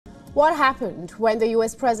What happened when the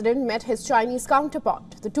US president met his Chinese counterpart?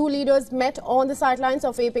 The two leaders met on the sidelines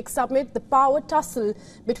of APEC Summit, the power tussle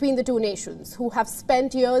between the two nations, who have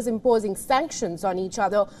spent years imposing sanctions on each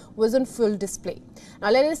other, was on full display.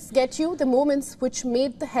 Now let us get you the moments which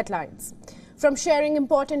made the headlines. From sharing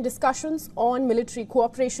important discussions on military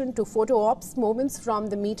cooperation to photo ops, moments from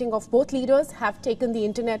the meeting of both leaders have taken the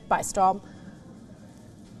internet by storm.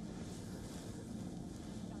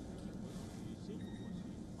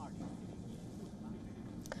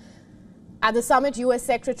 At the summit, U.S.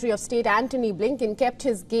 Secretary of State Antony Blinken kept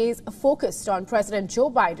his gaze focused on President Joe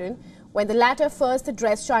Biden when the latter first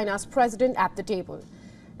addressed China's president at the table.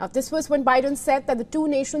 Now, this was when Biden said that the two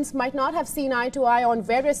nations might not have seen eye to eye on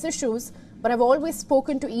various issues, but have always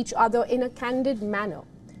spoken to each other in a candid manner.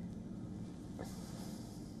 It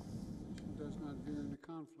does not veer into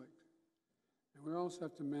conflict, and we also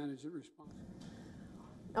have to manage it responsibly.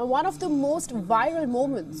 Now, one of the most viral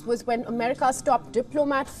moments was when America's top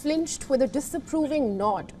diplomat flinched with a disapproving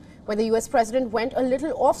nod when the US president went a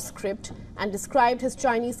little off script and described his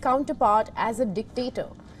Chinese counterpart as a dictator.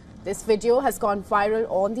 This video has gone viral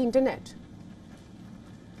on the internet.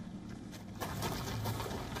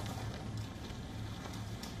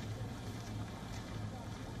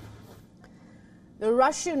 The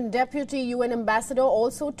Russian deputy UN ambassador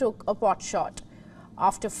also took a potshot.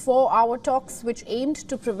 After 4-hour talks which aimed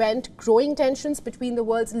to prevent growing tensions between the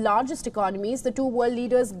world's largest economies, the two world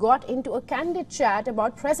leaders got into a candid chat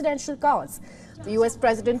about presidential cars. The US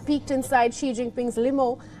president peeked inside Xi Jinping's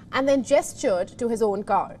limo and then gestured to his own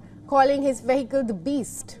car, calling his vehicle the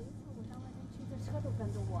Beast.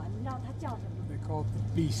 They call it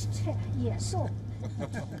the Beast.